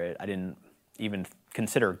outlet for it. I didn't even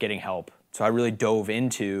consider getting help. So I really dove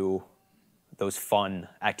into those fun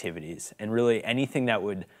activities and really anything that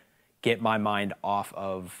would get my mind off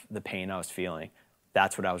of the pain I was feeling.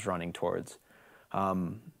 That's what I was running towards.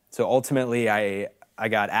 So ultimately, I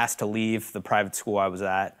got asked to leave the private school I was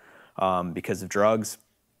at because of drugs.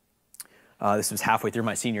 This was halfway through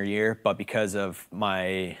my senior year, but because of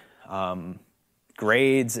my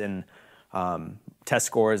grades and test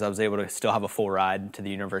scores, I was able to still have a full ride to the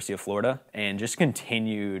University of Florida and just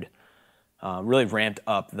continued, really ramped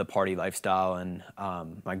up the party lifestyle. And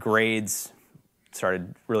my grades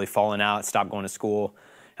started really falling out, stopped going to school.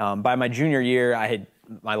 By my junior year, I had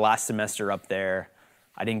my last semester up there.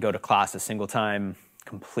 I didn't go to class a single time,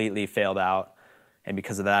 completely failed out. And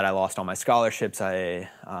because of that, I lost all my scholarships. I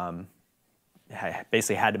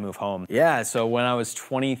basically had to move home. Yeah, so when I was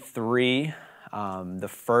 23, the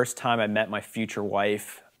first time I met my future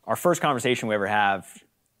wife, our first conversation we ever have,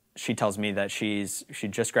 she tells me that she's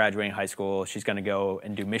just graduating high school. She's going to go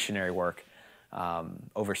and do missionary work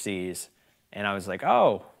overseas. And I was like,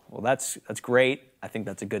 oh, well, that's great. I think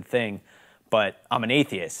that's a good thing. But I'm an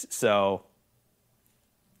atheist, so,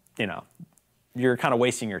 you're kind of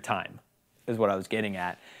wasting your time, is what I was getting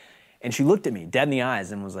at. And she looked at me dead in the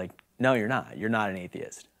eyes and was like, no, you're not. You're not an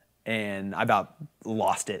atheist. And I about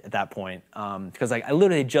lost it at that point because I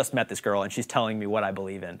literally just met this girl and she's telling me what I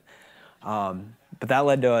believe in. But that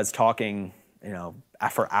led to us talking,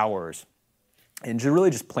 for hours, and she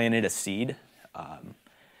really just planted a seed.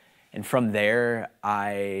 And from there,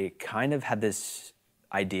 I kind of had this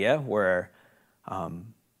idea where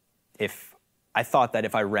if I thought that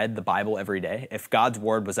if I read the Bible every day, if God's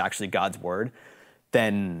word was actually God's word,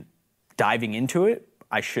 then diving into it,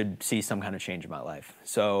 I should see some kind of change in my life.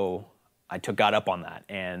 So I took God up on that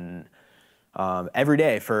and every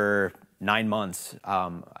day for 9 months,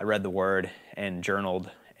 I read the Word and journaled,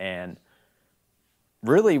 and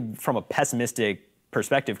really from a pessimistic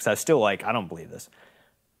perspective, because I was still like, I don't believe this.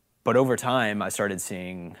 But over time, I started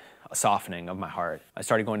seeing a softening of my heart. I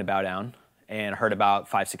started going to Bow Down and heard about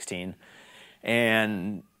 516.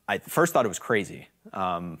 And I first thought it was crazy.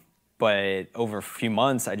 But over a few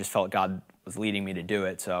months, I just felt God was leading me to do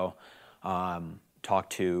it. So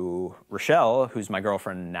talked to Rochelle, who's my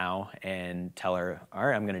girlfriend now, and tell her, all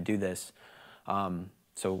right, I'm going to do this.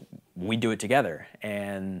 So we do it together.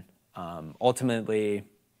 And ultimately,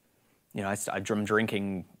 you know, I'm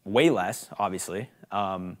drinking way less, obviously.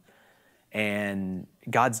 And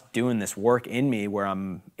God's doing this work in me where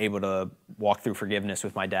I'm able to walk through forgiveness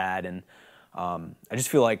with my dad. And I just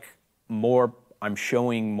feel like I'm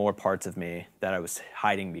showing more parts of me that I was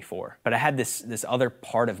hiding before. But I had this other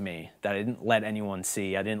part of me that I didn't let anyone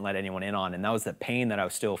see, I didn't let anyone in on, and that was the pain that I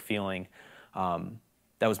was still feeling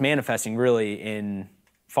that was manifesting really in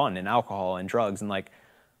fun and alcohol and drugs. And like,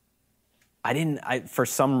 for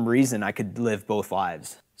some reason, I could live both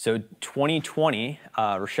lives. So 2020,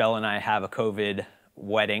 Rochelle and I have a COVID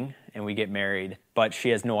wedding and we get married, but she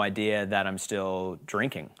has no idea that I'm still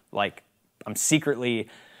drinking. Like, I'm secretly,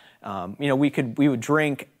 we would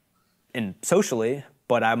drink socially,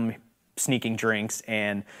 but I'm sneaking drinks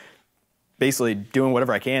and basically doing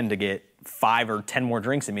whatever I can to get 5 or 10 more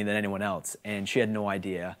drinks in me than anyone else. And she had no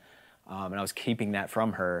idea. And I was keeping that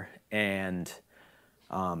from her. And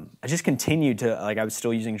I just continued to, I was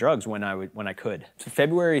still using drugs when I could. So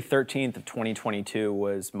February 13th of 2022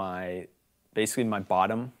 was basically my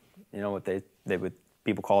bottom, what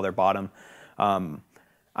people call their bottom.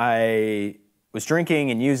 I was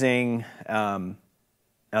drinking and using, I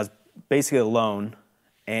was basically alone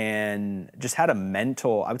and just had a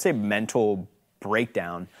mental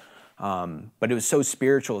breakdown. But it was so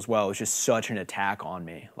spiritual as well. It was just such an attack on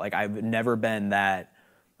me. Like, I've never been that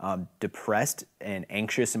depressed and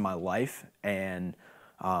anxious in my life, and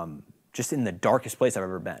just in the darkest place I've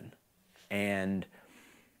ever been. And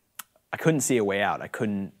I couldn't see a way out.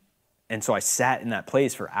 And so I sat in that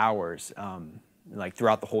place for hours,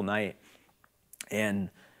 throughout the whole night. And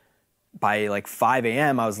by 5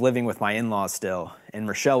 a.m., I was living with my in-laws still, and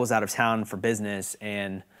Rochelle was out of town for business.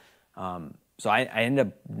 And so I ended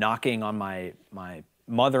up knocking on my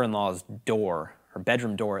mother-in-law's door, her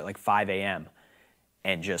bedroom door, at 5 a.m.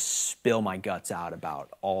 and just spill my guts out about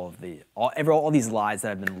all these lies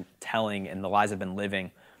that I've been telling and the lies I've been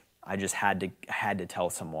living. I just had to tell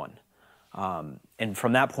someone. And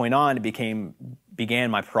from that point on, it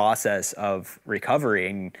began my process of recovery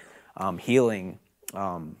and healing.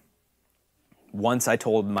 Once I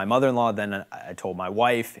told my mother-in-law, then I told my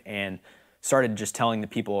wife, and started just telling the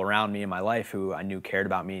people around me in my life who I knew cared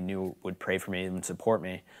about me, knew would pray for me and support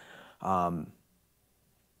me.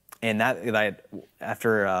 And that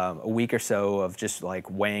after a week or so of just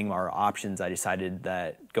weighing our options, I decided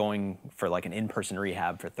that going for an in-person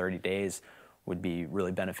rehab for 30 days would be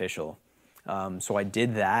really beneficial. So I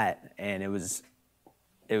did that, and it was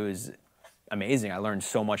amazing. I learned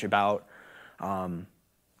so much about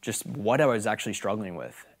just what I was actually struggling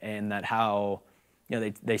with, and that how,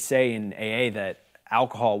 they say in AA that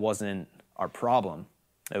alcohol wasn't our problem,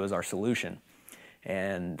 it was our solution.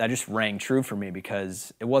 And that just rang true for me,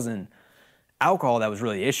 because it wasn't alcohol that was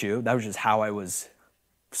really the issue. That was just how I was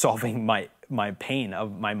solving my pain,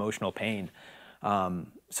 of my emotional pain.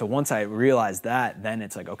 So once I realized that, then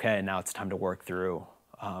it's okay, now it's time to work through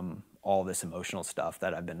all this emotional stuff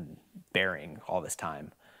that I've been bearing all this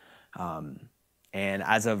time. And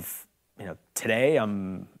as of today,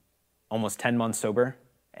 I'm almost 10 months sober,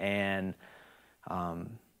 and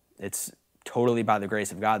it's totally by the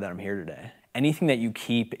grace of God that I'm here today. Anything that you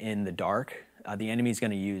keep in the dark, the enemy's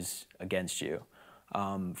going to use against you.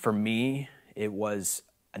 For me, it was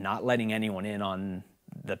not letting anyone in on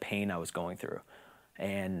the pain I was going through,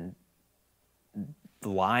 and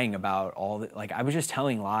lying about I was just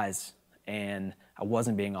telling lies, and I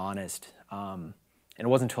wasn't being honest. And it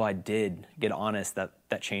wasn't until I did get honest that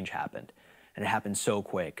change happened, and it happened so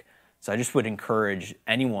quick. So I just would encourage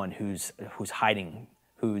anyone who's hiding,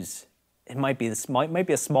 it might be a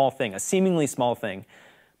small thing, a seemingly small thing,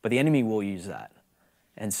 but the enemy will use that.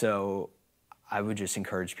 And so I would just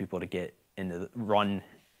encourage people to run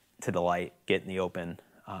to the light, get in the open,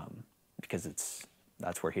 because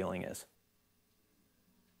that's where healing is.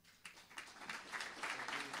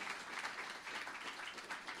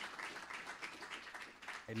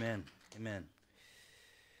 Amen. Amen.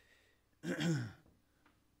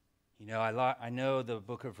 I know the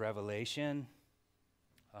book of Revelation.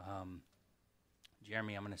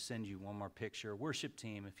 Jeremy, I'm going to send you one more picture. Worship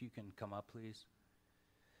team, if you can come up, please.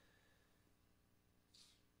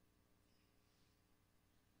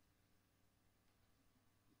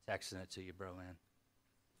 Texting it to you, bro, man.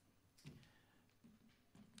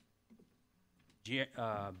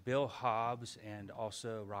 Bill Hobbs and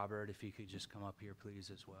also Robert, if you could just come up here, please,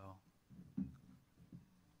 as well.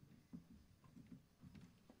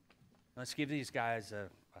 Let's give these guys a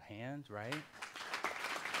hand, right?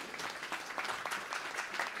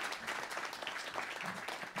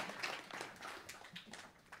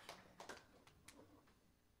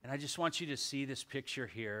 And I just want you to see this picture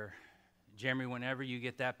here. Jeremy, whenever you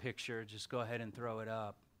get that picture, just go ahead and throw it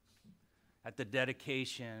up. At the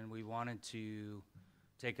dedication, we wanted to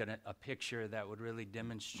take a picture that would really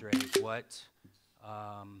demonstrate what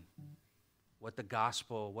the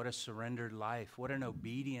gospel, what a surrendered life, what an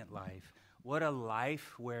obedient life, what a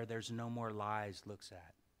life where there's no more lies looks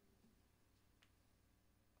at.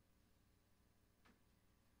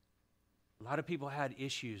 A lot of people had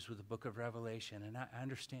issues with the book of Revelation, and I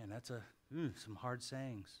understand that's some hard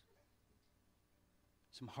sayings.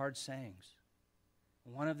 Some hard sayings.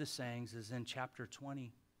 One of the sayings is in chapter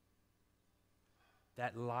 20,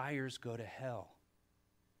 that liars go to hell.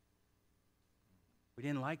 We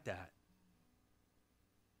didn't like that.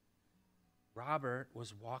 Robert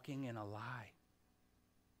was walking in a lie.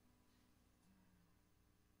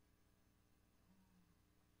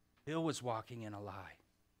 Bill was walking in a lie.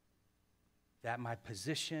 That my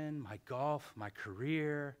position, my golf, my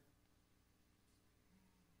career,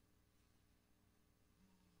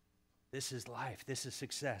 this is life, this is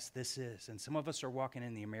success, this is. And some of us are walking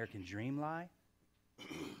in the American dream lie.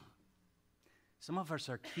 Some of us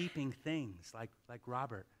are keeping things like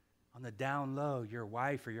Robert. On the down low, your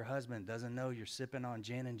wife or your husband doesn't know you're sipping on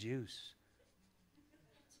gin and juice.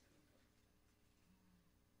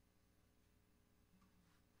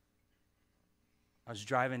 I was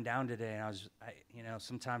driving down today, and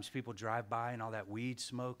sometimes people drive by and all that weed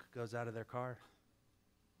smoke goes out of their car.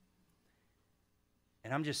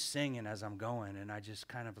 And I'm just singing as I'm going, and I just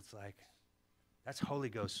kind of was like, that's Holy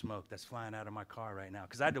Ghost smoke that's flying out of my car right now.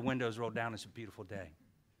 Because I had the windows rolled down. It's a beautiful day.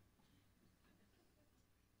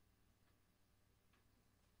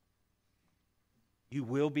 You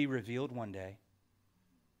will be revealed one day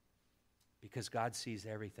because God sees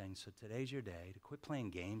everything. So today's your day to quit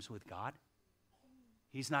playing games with God.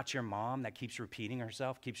 He's not your mom that keeps repeating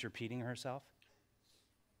herself,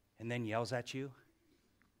 and then yells at you.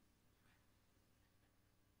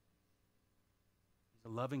 He's a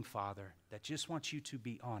loving Father that just wants you to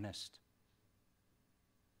be honest.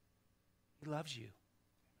 He loves you.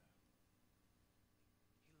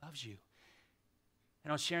 He loves you.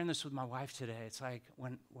 And I was sharing this with my wife today. It's like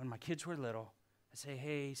when my kids were little, I say,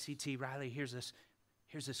 hey, CT, Riley, here's this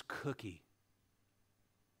cookie.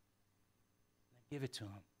 And I'd give it to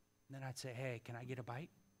him. And then I'd say, hey, can I get a bite?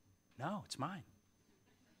 No, it's mine.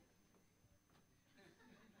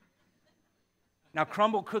 Now,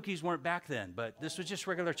 crumble cookies weren't back then, but this was just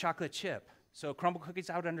regular chocolate chip. So crumble cookies,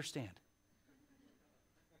 I would understand.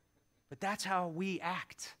 But that's how we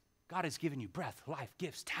act. God has given you breath, life,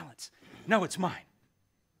 gifts, talents. No, it's mine.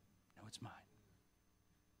 No, it's mine.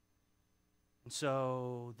 And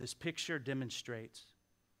so this picture demonstrates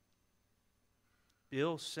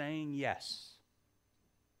Bill saying yes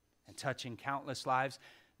and touching countless lives,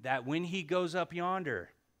 that when he goes up yonder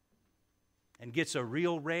and gets a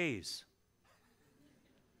real raise,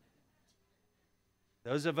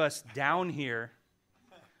 those of us down here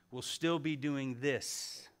will still be doing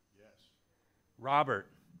this. Yes. Robert,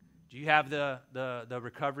 do you have the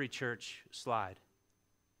Recovery Church slide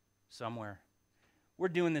somewhere? We're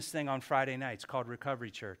doing this thing on Friday nights called Recovery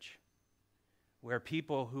Church, where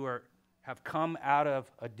people who have come out of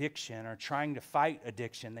addiction or trying to fight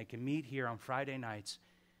addiction, they can meet here on Friday nights.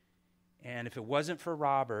 And if it wasn't for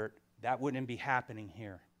Robert, that wouldn't be happening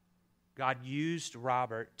here. God used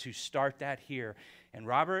Robert to start that here. And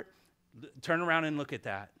Robert, turn around and look at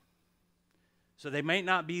that. So they may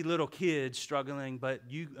not be little kids struggling, but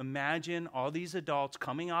you imagine all these adults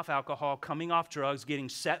coming off alcohol, coming off drugs, getting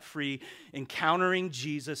set free, encountering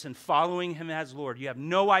Jesus and following him as Lord. You have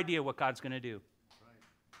no idea what God's going to do.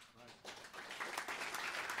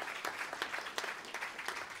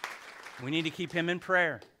 We need to keep him in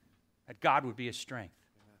prayer, that God would be his strength.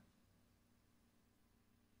 Amen.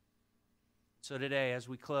 So today, as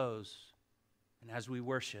we close and as we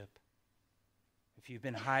worship, if you've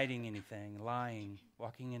been hiding anything, lying,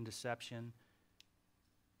 walking in deception,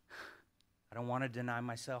 I don't want to deny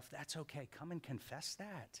myself, that's okay. Come and confess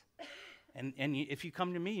that. And if you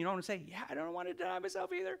come to me, you don't want to say, yeah, I don't want to deny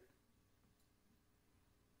myself either.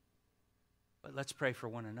 But let's pray for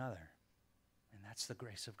one another. And that's the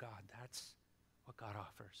grace of God. That's what God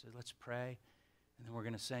offers. So let's pray. And then we're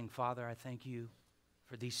going to sing, Father, I thank you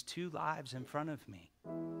for these 2 lives in front of me.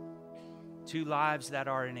 2 lives that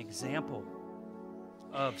are an example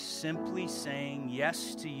of simply saying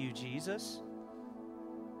yes to you, Jesus,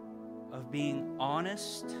 of being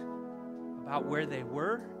honest about where they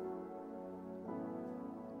were,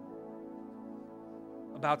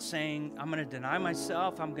 about saying, I'm going to deny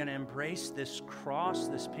myself, I'm going to embrace this cross,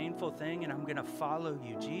 this painful thing, and I'm going to follow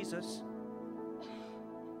you, Jesus.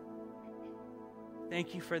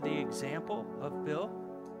 Thank you for the example of Bill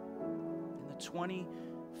in the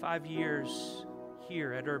 25 years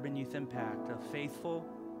here at Urban Youth Impact of faithful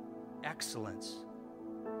excellence,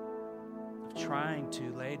 of trying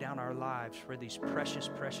to lay down our lives for these precious,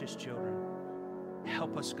 precious children.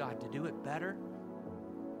 Help us, God, to do it better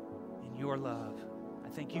in your love. I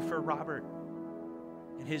thank you for Robert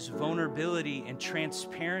and his vulnerability and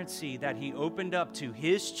transparency that he opened up to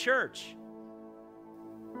his church.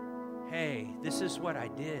 Hey, this is what I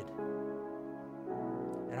did.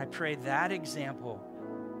 And I pray that example,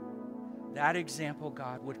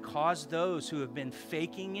 God, would cause those who have been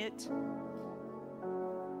faking it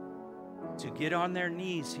to get on their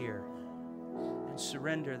knees here and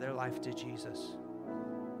surrender their life to Jesus.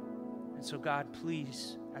 And so, God,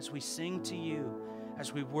 please, as we sing to you,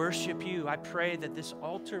 as we worship you, I pray that this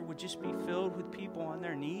altar would just be filled with people on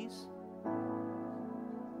their knees,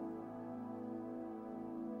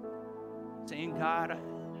 saying, God,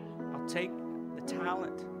 I'll take the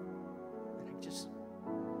talent, and I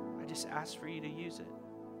just ask for you to use it.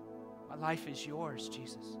 My life is yours,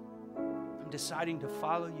 Jesus. I'm deciding to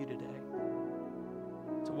follow you today,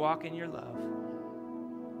 to walk in your love.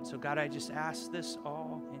 And so, God, I just ask this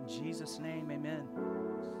all in Jesus' name. Amen.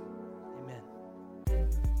 Amen.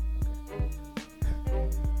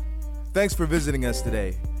 Thanks for visiting us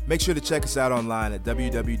today. Make sure to check us out online at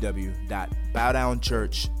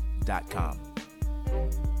www.bowdownchurch.com.